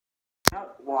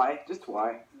Why? Just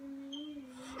why?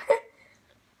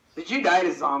 Did you die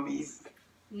to zombies?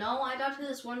 No, I got to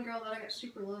this one girl that I got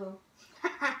super low.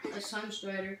 A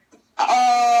Sunstrider. Oh!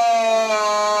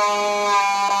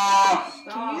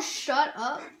 Can you shut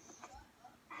up?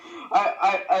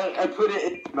 I put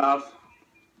it in my mouth.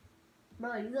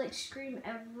 Bro, you like scream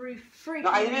every freaking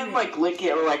No, I didn't like lick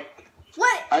it or like.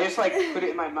 What? I just like put it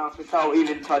in my mouth without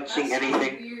even touching That's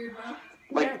anything. So weird, bro.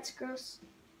 Like, that's gross.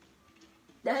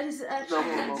 That is actually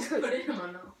No. Just put it in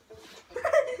my mouth.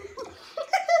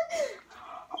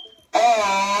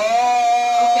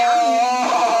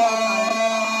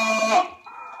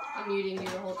 I'm muting you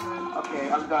the whole time. Okay,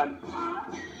 I'm done.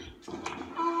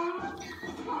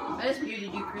 I just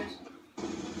muted you, Chris.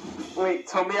 Wait,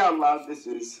 tell me how loud this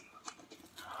is.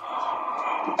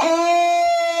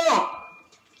 Oh!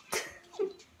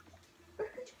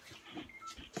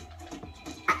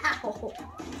 Ow.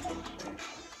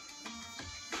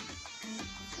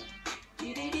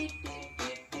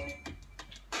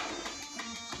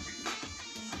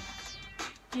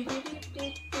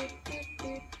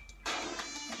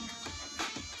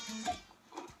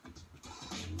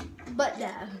 Butt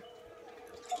dab.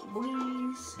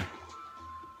 Please.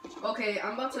 Okay,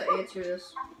 I'm about to answer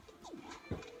this.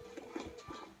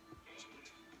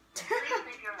 Please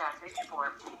leave your message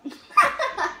for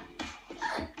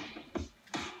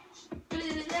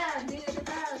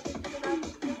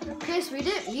Chris, we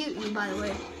didn't mute you, by the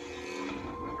way.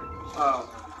 Oh.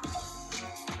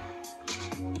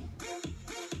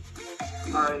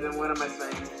 Alright, then what am I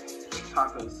saying?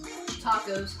 Tacos.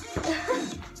 Tacos.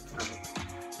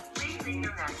 please leave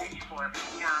your message for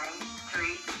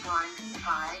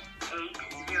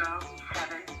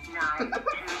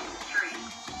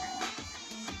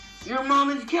 93158079323. Your mom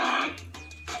is gone!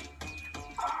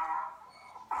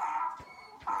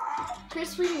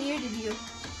 Chris, we muted you.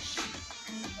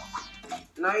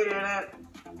 No, you didn't.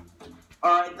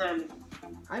 Alright then.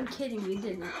 I'm kidding, we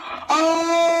didn't.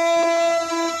 Oh!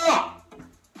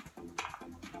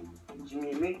 Did you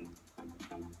mute me?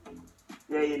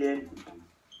 Yeah, you did.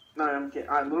 No, I'm kidding.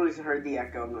 I literally heard the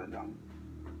echo. I'm not dumb.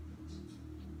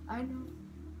 I know.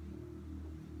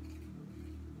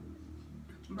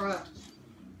 Bruh.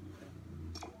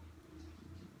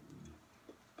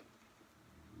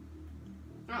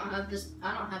 I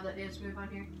don't have that dance move on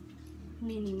here.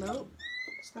 Mini moat.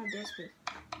 It's not desperate.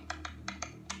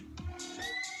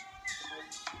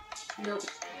 Nope.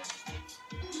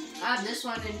 I have this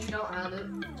one and you don't have it.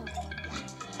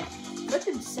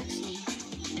 Looking sexy.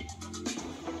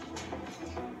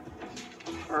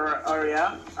 Or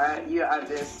yeah? You have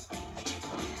this.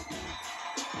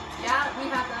 Yeah, we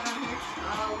have that on here.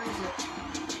 Where is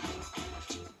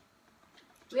it?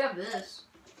 We have this.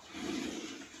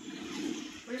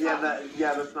 Where's Yeah, that?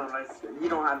 that's not right. You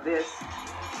don't have this.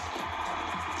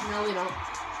 No, we don't.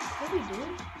 What we did?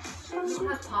 We don't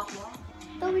have Pop Lock.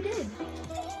 Thought we did.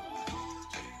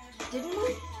 Didn't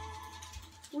we?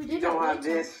 We did You don't at have one time.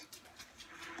 this.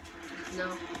 No.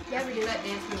 Yeah, we Do did. that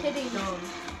dance move. Kidding. No.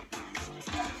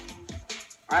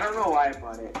 I don't know why I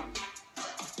bought it.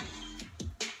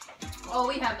 Oh,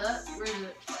 we have that. Where is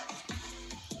it?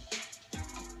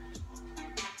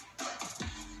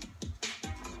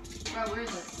 Bro, where is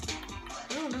it?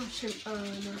 I don't know.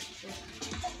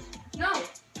 No. No.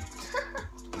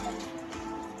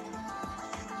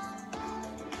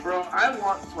 Bro, I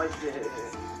want like this.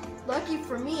 Lucky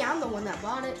for me, I'm the one that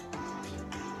bought it.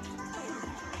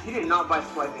 You did not buy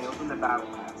Swipe It from the Battle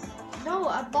Pass. No,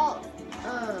 I bought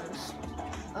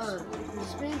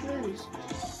Smooth Moves.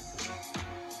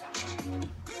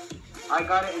 I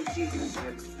got it in Season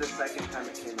 6, the second time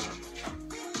it came out.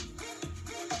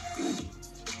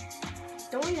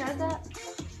 Don't we have that?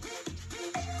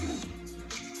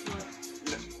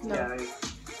 No. Yeah,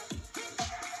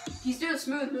 He's doing a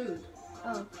smooth move.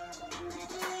 Oh.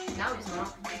 Now he's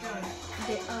not.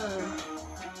 He's doing.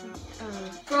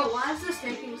 Bro, why is this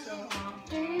taking so long?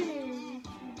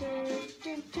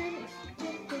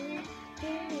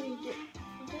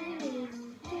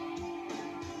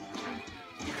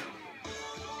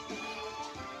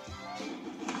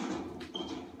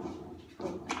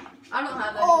 I don't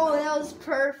have that. Oh, that was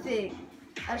perfect.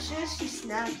 As soon as she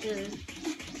snapped her, it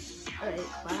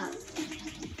clapped.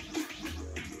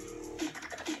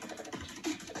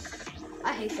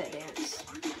 I hate that dance.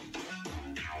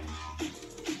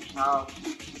 Oh.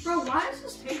 Bro, why is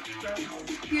this taking so long?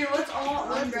 Here, let's all I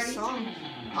love the unready. song.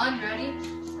 Unready.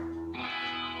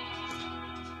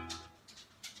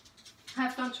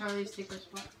 Have fun, Charlie's take this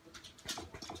spot.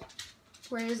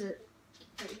 Where is it?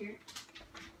 Right here.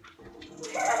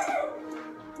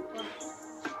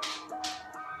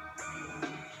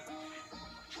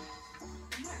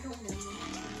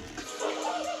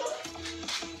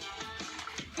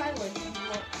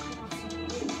 would.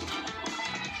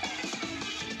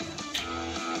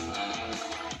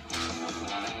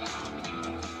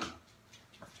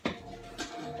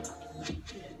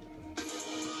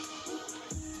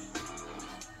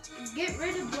 Get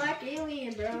rid of Black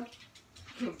Alien, bro.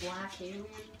 Black alien.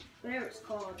 Whatever it's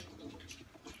called.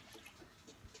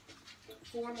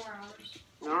 4 more hours.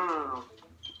 No.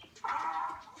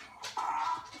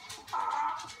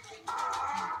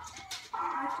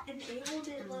 I've enabled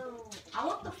it low. I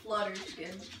want the flutter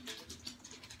skin.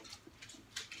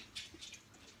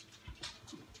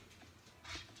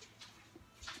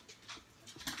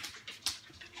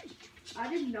 I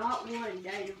did not want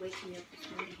Daddy to wake me up this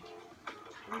morning.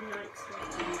 I did not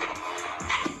expect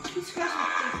that. He scratched my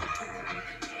face.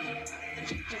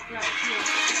 Like right here.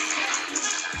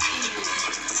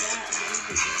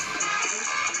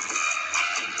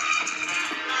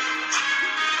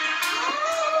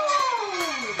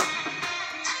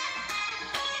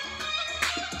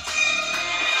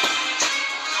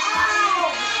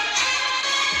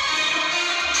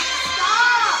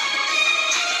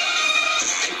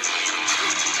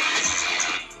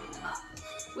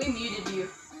 We muted you.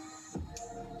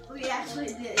 We actually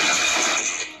did.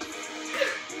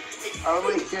 I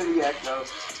only hear the echo.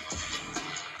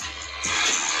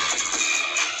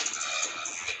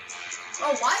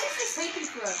 Oh, why is this taking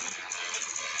forever?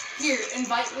 Here,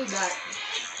 invite me back.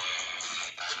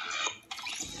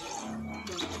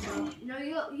 No,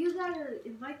 you gotta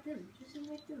invite them. Just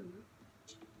invite them.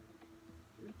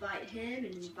 Invite him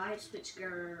and invite Switch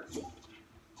Girl.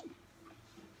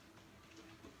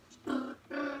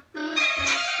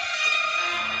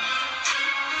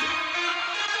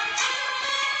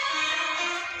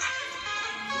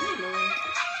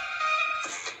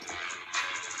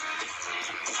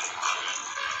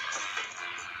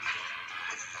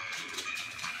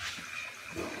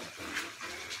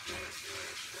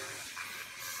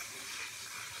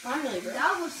 Finally, bro.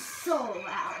 That was so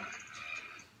loud.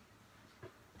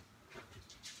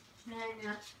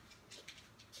 Yeah.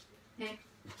 Hey.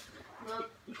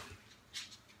 Look.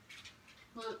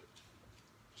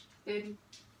 Dude.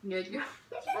 Good.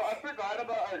 Bro, I forgot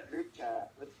about our group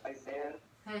chat with Isaiah.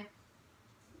 Hey.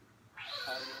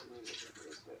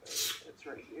 It's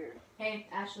right here. Hey,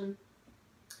 Ashlyn.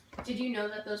 Did you know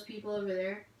that those people over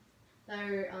there that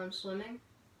are swimming,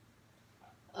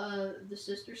 the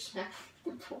sister snapped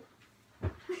the boy?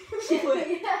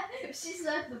 Yeah, she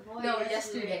sucked the boy. No,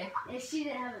 yesterday. And she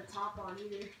didn't have a top on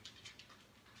either.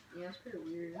 Yeah, it's pretty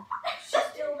weird. She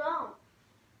still don't.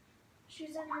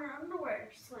 She's in her underwear.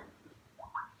 Swim.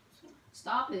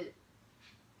 Stop it.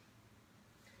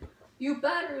 You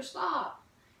better stop.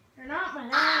 You're not my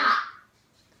dad. Ah!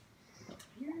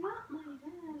 You're not my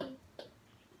dad.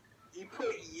 You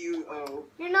put U-O.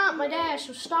 You're not my dad,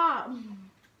 so stop.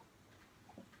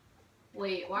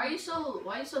 Wait, why are you so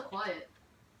quiet?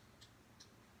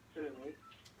 Shouldn't we?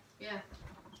 Yeah.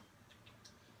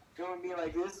 You want to be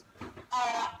like this?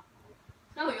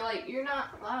 No, you're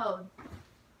not loud.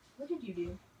 What did you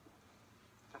do?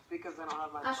 That's because I don't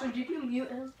have my Ashlyn, did you mute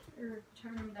him or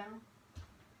turn him down?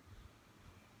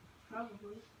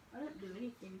 Probably. I didn't do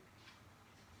anything.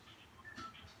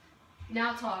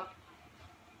 Now talk.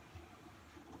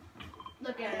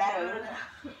 Look at Hello. it.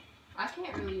 I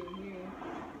can't really even hear you.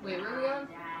 Wait, where are we on?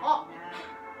 Dad, Oh. Dad.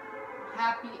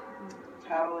 Happy.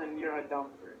 Talon, you're a dumb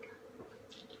freak.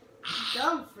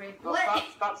 Dumb freak. No, What?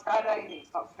 stop skydiving.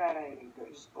 Stop skydiving. Go,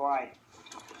 just glide.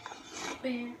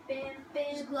 Bam, bam, bam.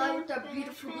 Just glide with our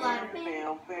beautiful glider.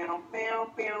 Bam, bam, bam,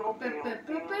 bam, bam,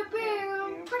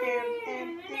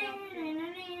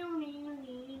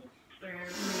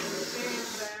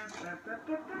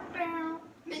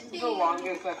 This is the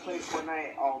longest I played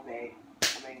Fortnite all day. I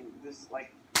mean, this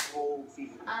like whole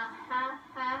season.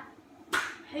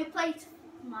 Who plays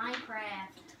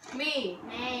Minecraft? Me.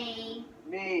 Me.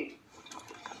 Me.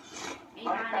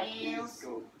 Anybody else?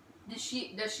 Go. Does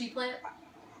she play it?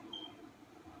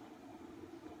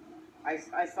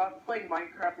 I stopped playing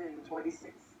Minecraft in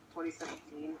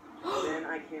 2017. Then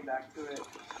I came back to it.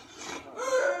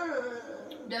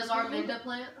 Does Arminda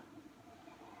play it?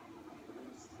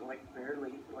 Like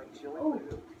barely. Like she only Oh.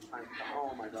 played it time.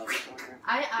 Oh my god. It's on here.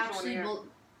 I There's actually, one here.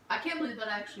 I can't believe that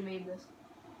I actually made this.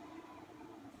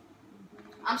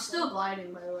 I'm still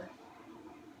gliding, by the way.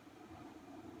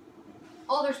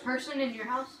 Oh, there's person in your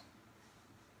house?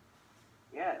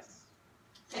 Yes.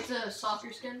 It's a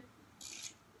soccer skin.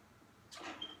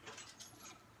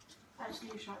 I just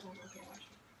need a shotgun. Okay,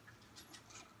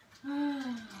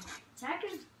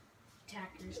 Tackers.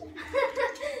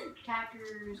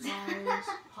 Tackers, guys,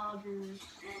 poggers.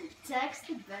 Tack's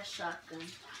the best shotgun.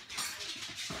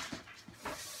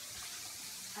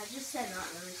 I just said not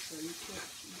really, so you can't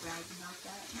brag about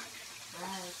that.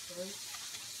 Bad, really.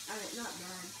 I mean, not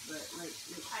bad, but like.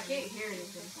 I can't hear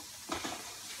anything.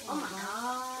 Oh my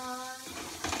god.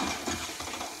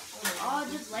 Oh, Oh,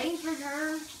 just lasered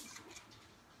her.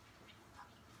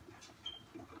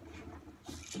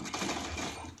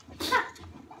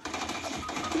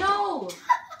 no!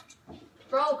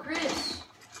 Bro, Chris.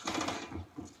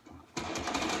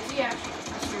 Is he actually?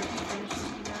 I swear if he finishes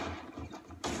me now.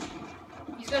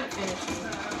 He's gonna finish me.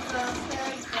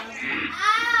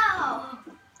 Ow!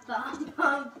 Bum,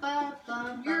 bum, bum,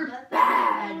 bum, You're bum,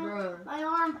 bad, bum. bro. My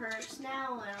arm hurts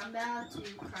now and I'm about to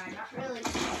cry. Not really.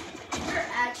 You're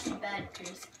actually bad,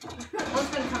 Chris. One's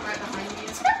gonna come right behind me.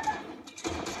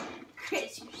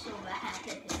 Chris, you're so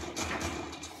bad.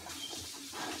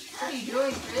 What are you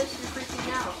doing, Chris? You're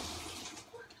freaking out.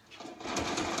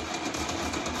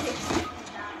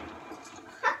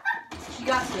 She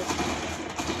got this.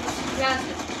 She has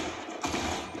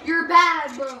it. You're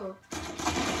bad, bro.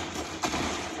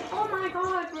 Oh my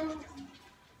god, bro.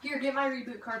 Here, get my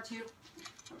reboot card too.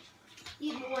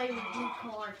 Either way, we do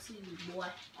call her too, boy.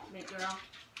 Big girl.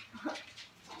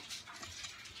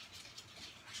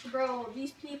 Bro,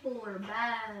 these people are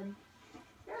bad.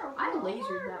 I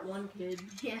lasered that one kid.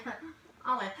 Yeah.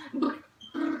 I went.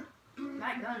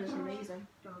 That gun is amazing.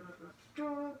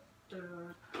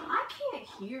 I can't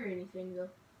hear anything though.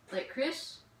 Like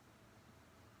Chris,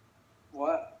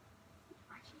 What?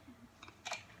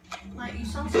 like you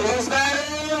sound so. Is that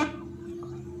it?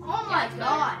 Oh my it's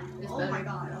god. better. It's Oh better. my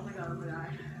god. Oh my god. Oh my god.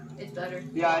 It's better.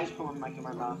 Yeah, I just put my mic in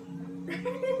my mouth.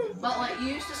 But like you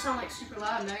used to sound like super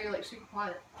loud, now you're like super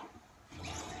quiet.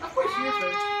 Of course you're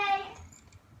first.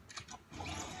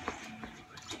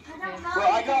 I don't know.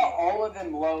 Well, I got all of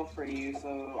them low for you,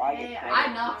 so I Hey, get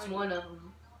I knocked one of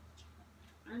them.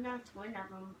 I knocked one of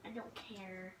them. I don't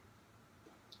care.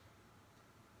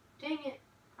 Dang it.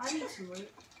 I need some loot.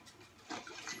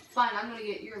 Fine, I'm gonna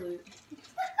get your loot.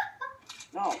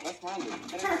 No, that's my loot.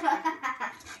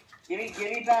 Give me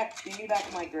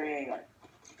back my gray AR.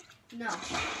 No.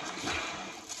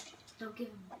 Don't give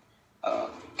him. Uh,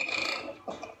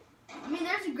 I mean,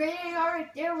 there's a great AR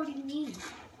right there. What do you mean?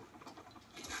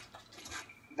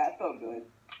 that felt good.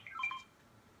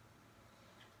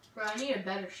 Bro, I need a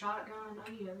better shotgun.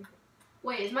 I need everything.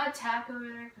 Wait, is my attack over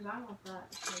there? Because I want that.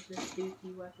 It's like this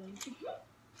dookie weapon.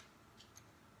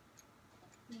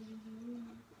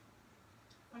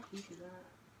 I can do that.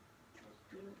 That's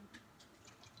good.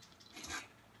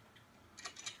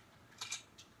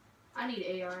 I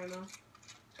need AR ammo.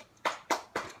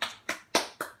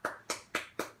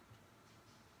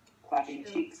 Clapping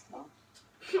cheeks, huh?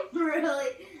 Really?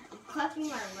 I'm clapping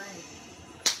my leg.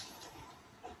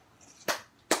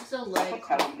 He's a That's leg what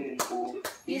clapper. Tyler did in school.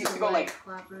 He He's used a to go leg like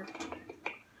clapper.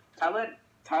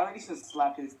 Tyler used to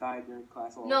slap his thigh during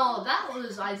class. all the No, time. that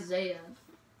was Isaiah.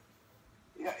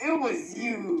 Yeah, it was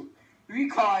you. Be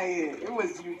quiet. It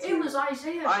was you too. It was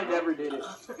Isaiah. I bro. never did it.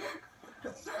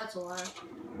 That's a lie.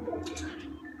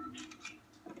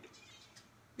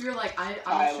 You're like, I'll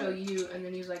Tyler. show you, and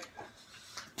then he's like,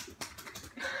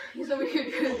 he's over here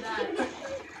doing that.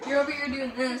 You're over here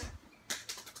doing this.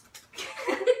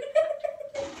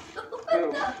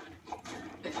 Who?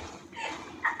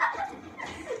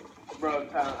 Bro,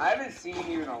 Tyler, I haven't seen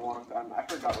you in a long time. I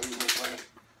forgot what you look like.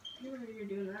 You're over here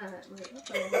doing that. Like, what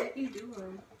the heck are you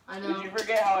doing? I Did know. you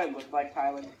forget how I looked like,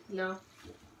 Tyler? No.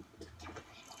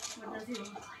 What does he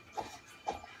look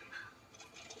like?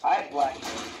 I have black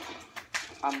hair.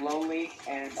 I'm lonely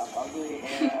and I'm ugly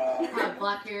and I have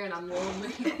black hair and I'm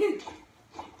lonely.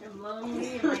 I'm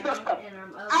lonely and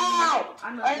I'm ugly. Ow!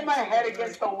 I'm I hit my head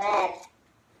against the wall.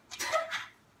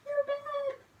 You're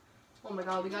bad. Oh my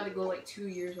god, we gotta go like 2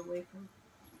 years away from.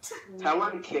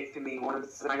 Tyler kicked me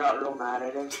once and I got real mad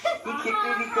at him. He kicked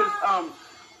me because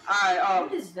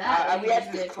What is that? we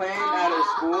had this clan at our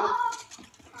school.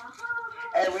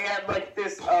 And we had like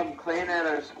this clan at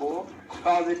our school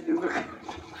called the Nuga.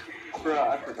 Bro,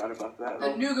 I forgot about that. The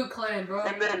Nuga clan, bro.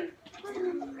 And then,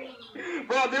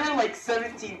 bro, there were like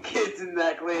 17 kids in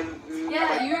that clan. Yeah,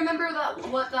 Like, you remember that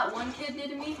what that one kid did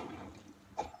to me?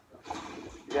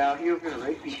 yeah, he was gonna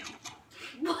rape me.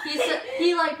 He said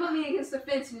he like put me against the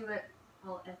fence and he went,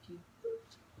 "I'll f you."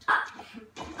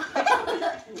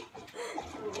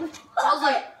 I was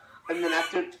like, And then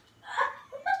after,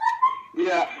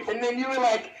 yeah, and then you were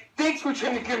like, "Thanks for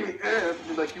trying to give me F."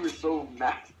 And like you were so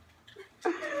mad.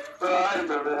 Bro, I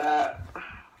remember that.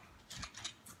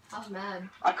 I was mad.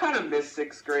 I kind of missed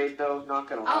 6th grade though. Not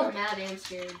gonna I was lie. mad and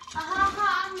scared.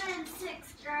 I'm in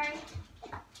 6th grade.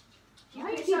 Why do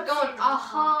you It's keep not going, saying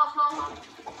aha, ha?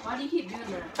 Why do you keep doing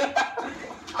that?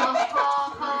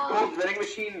 Aha, ha. Oh, vending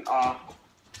machine.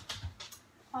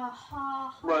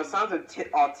 Aha. Bro, it sounds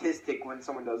autistic when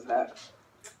someone does that.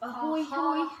 Ahoy,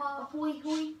 hoy. Ahoy,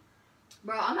 hoy.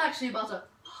 Bro, I'm actually about to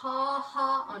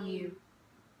ha on you.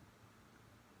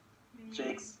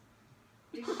 Jakes.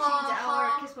 You can change the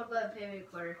hour, kiss my butt, and pay me a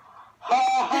quarter.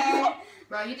 Ha ha.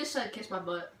 Bro, you just said kiss my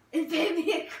butt. And pay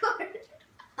me a quarter.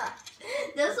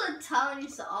 That's what Tyler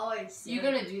used to always say. You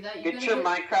gonna do that? You Get gonna your do-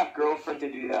 Minecraft girlfriend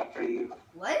to do that for you.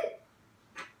 What?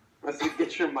 I said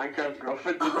get your Minecraft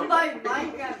girlfriend to do Oh, my that for you.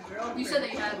 Minecraft girlfriend. You said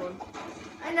that you had one.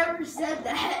 I never said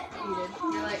that. You did.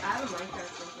 You're like, I have a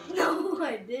Minecraft girlfriend. No,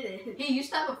 I didn't. He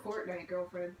used to have a Fortnite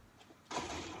girlfriend.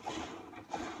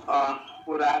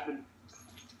 What happened?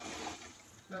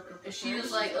 And she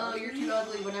was like, oh, you're too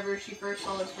ugly whenever she first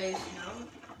saw his face. No.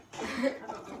 I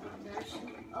don't know what there's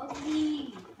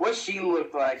ugly. What she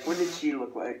looked like? What did she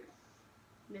look like?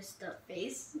 Messed up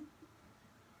face.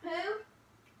 Who?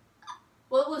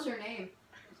 What was her name?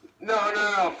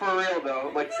 No, for real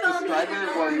though. Like, describe her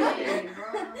while you're looking.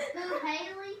 Who,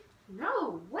 Haley?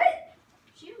 No, what?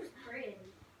 She was pretty.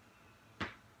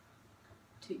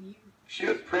 To you. She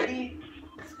was pretty?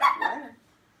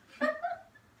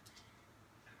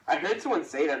 I heard someone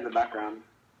say that in the background.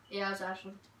 Yeah, it was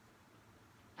Ashlyn.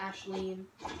 Ashleen.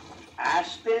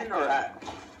 Ashton or it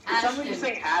sounds like you're Ashton.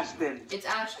 saying Ashton. It's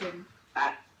Ashton.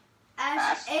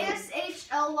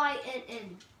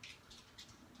 ASHLYNN.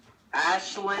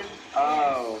 Ashlyn?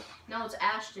 Oh. No, it's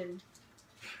Ashton.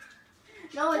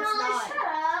 No, it's not. Shut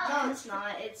up. No, it's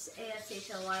not. It's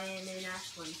ASHLYNN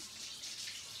Ashland.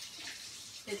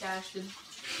 It's Ashton.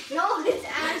 No, it's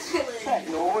What's that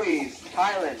Ashland. noise?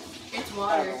 Thailand. It's I don't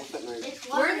water. know, what's that noise? It's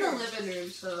We're in the water. living room,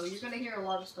 so you're gonna hear a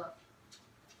lot of stuff.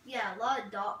 Yeah, a lot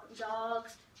of dogs, a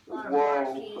lot of Whoa,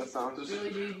 barking. that sounds Really,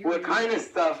 dude. You're What kind of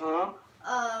stuff, huh?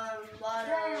 A lot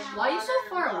of. Why are you so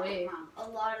far away? A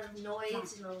lot of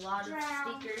noise and a lot of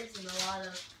Drown. speakers and a lot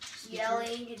of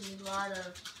yelling and a lot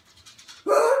of. I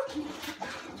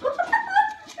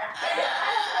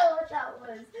don't know what that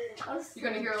was. I was You're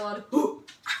gonna hear a lot of.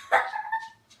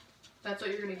 That's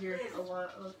what you're gonna hear a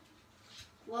lot of.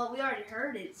 Well, we already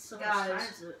heard it so much Guys.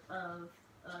 times of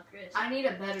Chris. I need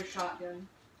a better shotgun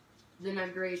than a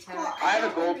gray tack. I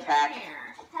have a gold tack.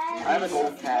 I have a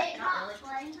gold tack. Not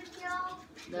playing with y'all.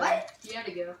 No, What? You had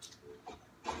to go.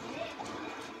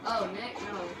 Oh, Nick?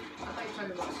 No. I thought you were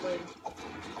talking about Slade.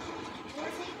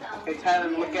 Where's he Hey, Tyler,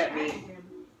 look at me.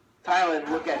 Tyler,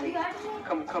 look at me.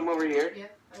 Come over here. Yeah.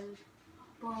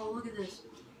 Bro, look at this.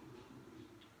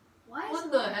 Why is What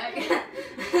it the like heck?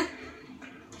 that?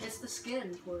 It's the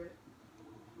skin for it.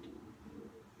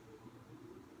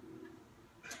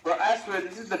 Bro, I swear,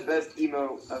 this is the best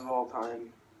emote of all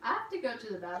time. I have to go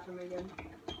to the bathroom again.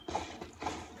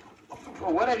 Bro,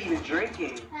 what have you been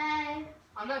drinking? Hey.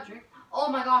 I'm not drinking. Oh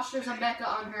my gosh, there's a mecha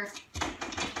on her.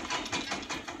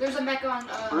 There's a mecha on,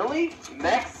 Really?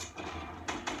 Next?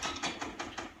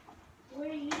 What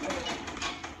are you doing?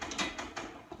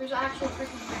 There's an actual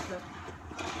freaking mecha.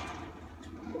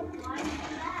 Why do you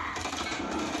do that?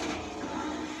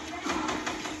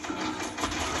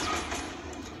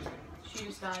 She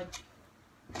just died.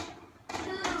 Who?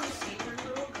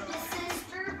 The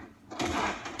sister? The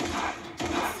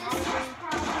sister's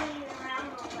probably around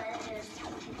 11.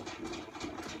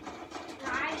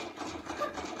 Right?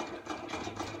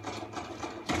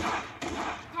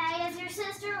 Hey, is your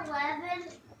sister 11?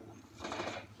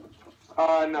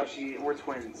 No, we're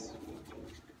twins.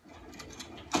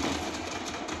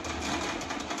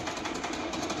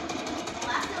 Well,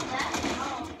 I feel bad at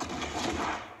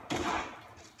all.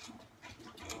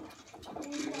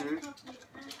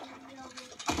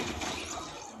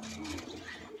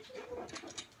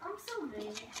 I'm so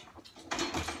mean.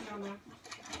 No, no.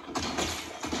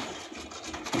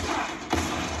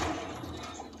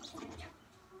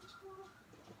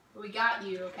 We got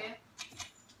you, okay?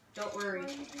 Don't worry. Why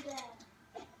do you do that?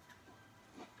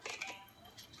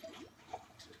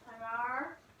 Hello?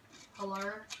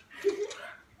 Hello?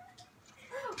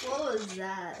 What was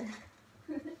that?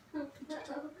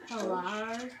 Hello?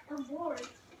 I'm bored.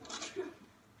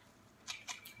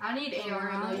 I need AR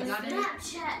ammo. You got it?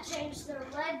 Snapchat changed their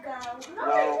Lego.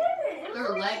 No. Their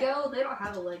Lego? They don't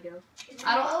have a Lego.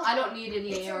 I don't need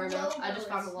any AR ammo. I just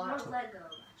found a lot. Not Lego,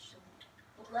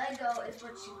 actually. Lego is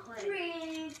what you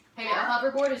play. Hey, a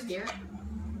hoverboard is here.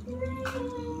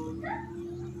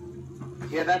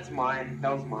 Yeah, that's mine.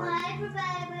 That was mine. Hi,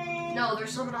 baby. No,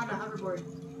 there's someone on a hoverboard.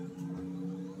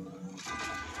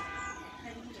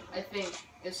 I think.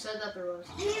 It said that there was.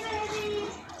 Hey, baby.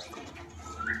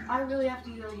 I really have to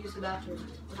go use the bathroom.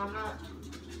 But I'm not.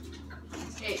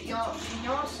 Hey, y'all, can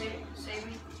y'all save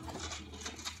me?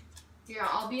 Here,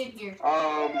 I'll be in here.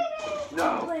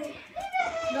 No. Wait.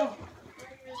 No.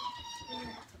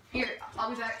 Here,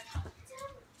 I'll be back.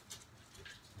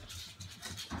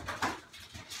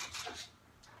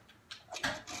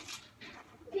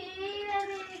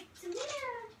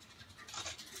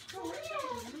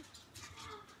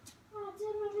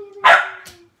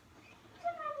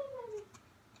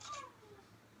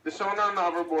 There's someone on the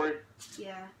hoverboard.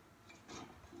 Yeah.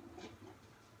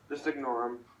 Just ignore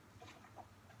him.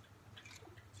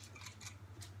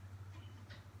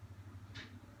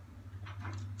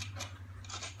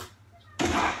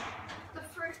 I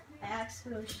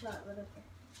accidentally shot, but okay.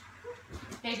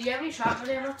 Hey, do you have any shotgun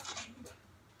ammo?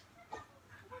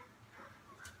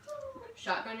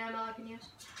 Shotgun ammo I can use?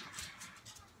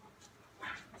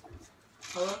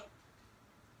 Hello?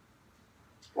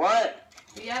 What?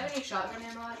 Do you have any shotgun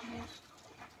ammo I can use?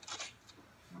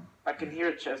 I can hear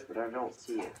a chest, but I don't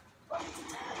see it.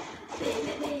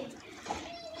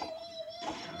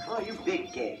 Oh, you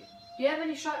big gay. Do you have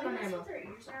any shotgun ammo?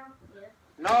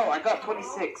 No, I got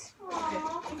 26.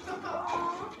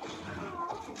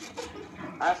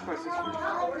 Ask my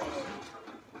sister.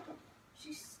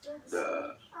 She's still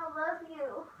Duh. I love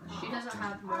you. She doesn't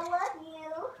have I much. love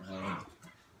you.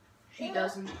 She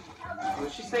doesn't.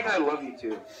 She's saying I love you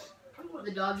too.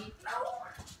 The doggy.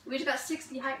 We just got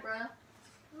 60 height, bruh.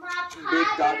 My Big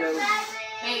doggo.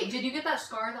 Hey, did you get that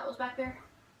scar that was back there?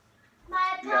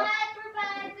 My Yeah. Piper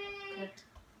baby. Okay.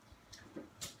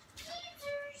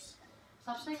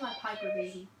 Stop saying my Piper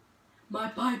baby. My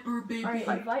Piper baby. Alright,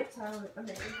 invite Tyler.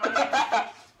 Okay, invite.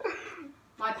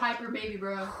 My Piper baby,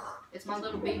 bro. It's my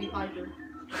little baby Piper.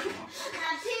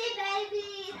 My pea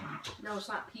baby. No, it's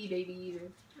not P baby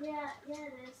either. Yeah,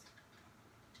 it is.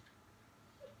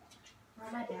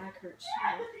 Oh, my back hurts.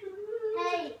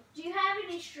 Hey, do you have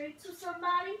any streaks with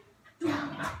somebody?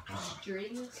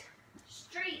 Strings?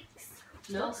 Streaks.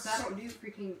 No, 'cause I don't do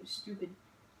freaking stupid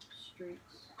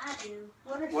streaks. I do.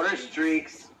 What are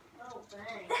streaks? Oh,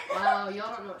 dang. Wow,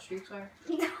 y'all don't know what streaks are?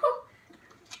 No.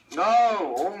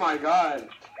 No! Oh my god.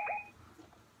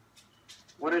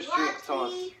 What are streaks,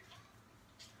 Sauce? They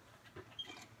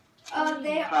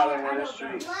Tyler, are. what I are don't know.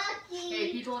 streaks?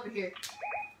 Hey, people over here.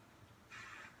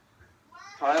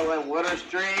 Tyler, what are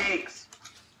streaks?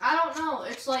 I don't know.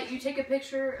 It's like you take a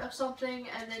picture of something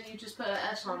and then you just put an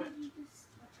S on it.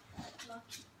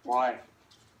 Why?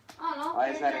 I don't know. Why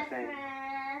is that a thing?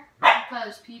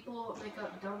 Because people make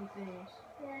up dumb things.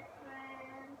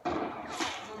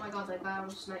 Oh my god, that guy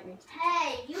almost sniped me.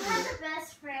 Hey, you have a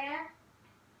best friend.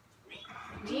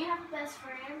 Do you Me? have a best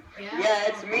friend? Yeah? Yeah,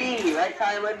 it's me, right,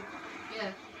 Tyler?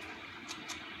 Yeah.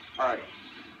 Alright.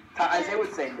 Isaiah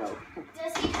would say no.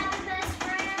 Does he have a best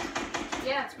friend?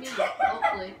 Yeah, it's me.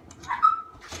 Hopefully.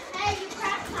 Hey, you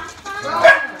cracked my phone. Bro,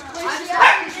 I just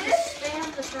have to spam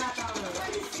the crap out of it. What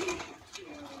is he?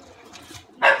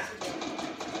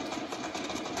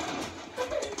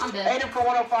 I'm dead. Hit him for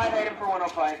 105, hit him for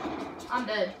 105. I'm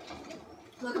dead.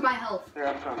 Look at my health. Here,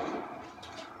 I'm coming.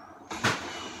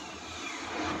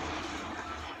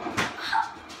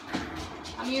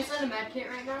 I'm using a med kit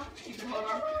right now. You can hold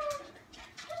on.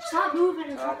 Stop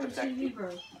moving in front of the protect you. TV, bro.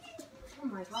 Oh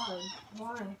my god.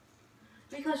 Why?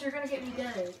 Because you're gonna get me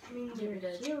dead. You're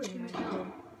dead. You're gonna kill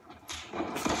him.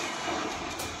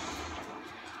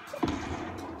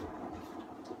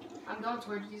 I'm going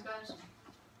towards these guys.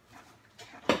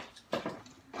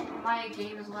 My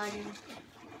game is lagging.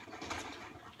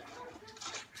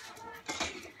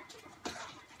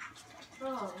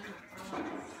 Oh my god.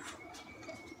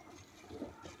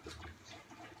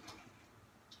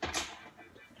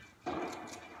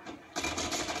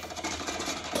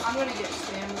 I'm gonna get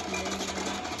spammed with the minion right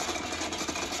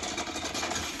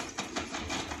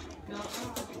now. No.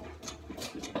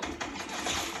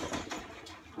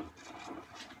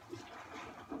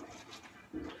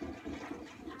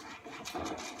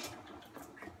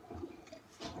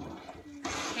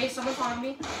 Hey, someone's on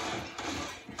me.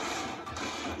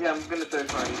 Yeah, I'm gonna third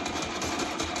party.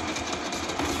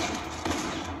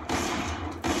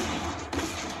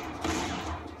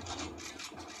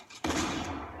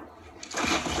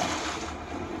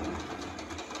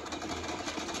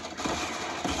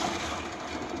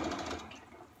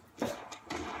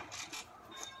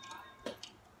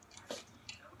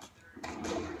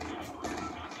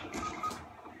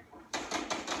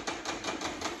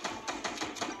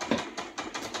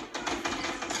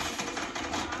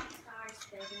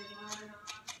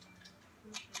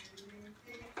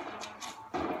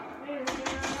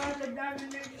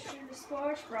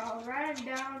 Sports bra, right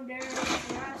down there,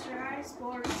 that's right,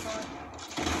 sports bra.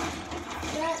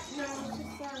 That knows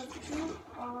it's not true.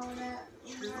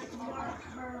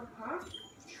 Huh?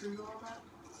 True to all that?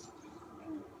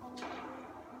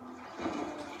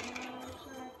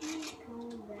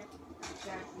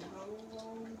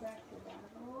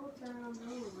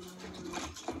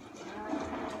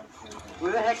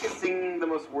 Who the heck is singing the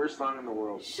most worst song in the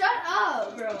world? Shut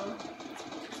up, bro.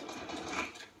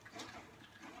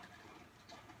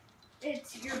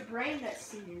 It's your brain that's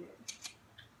singing it.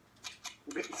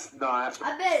 It's not.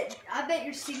 I bet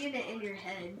you're singing it in your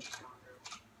head.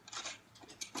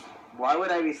 Why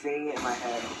would I be singing it in my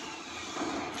head?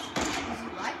 Because you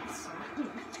like the song.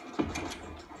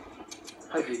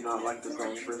 I did not like the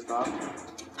song first off.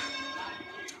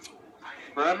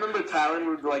 But I remember Talon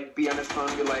would like be on his phone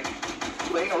and be like,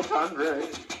 play Altandra.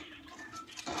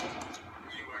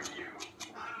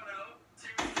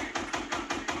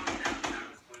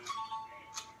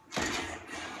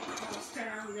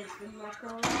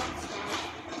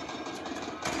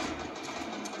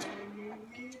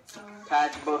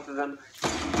 Patch both of them.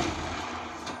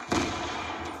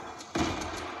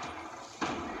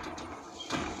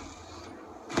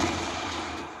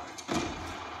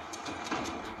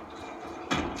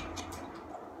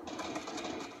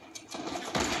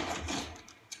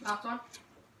 Last one.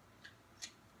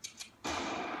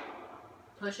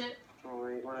 Push it. Oh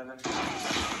wait, one of them.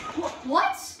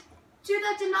 What? Dude,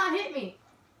 that did not hit me.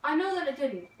 I know that it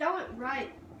didn't. That went right.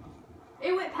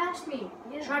 It went past me.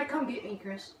 Yeah. Try to come get me,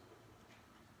 Chris.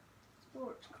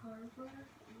 Sports cars.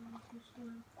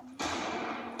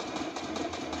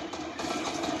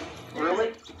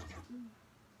 Really?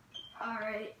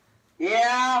 Alright.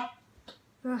 Yeah.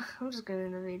 I'm just gonna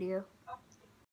end the video.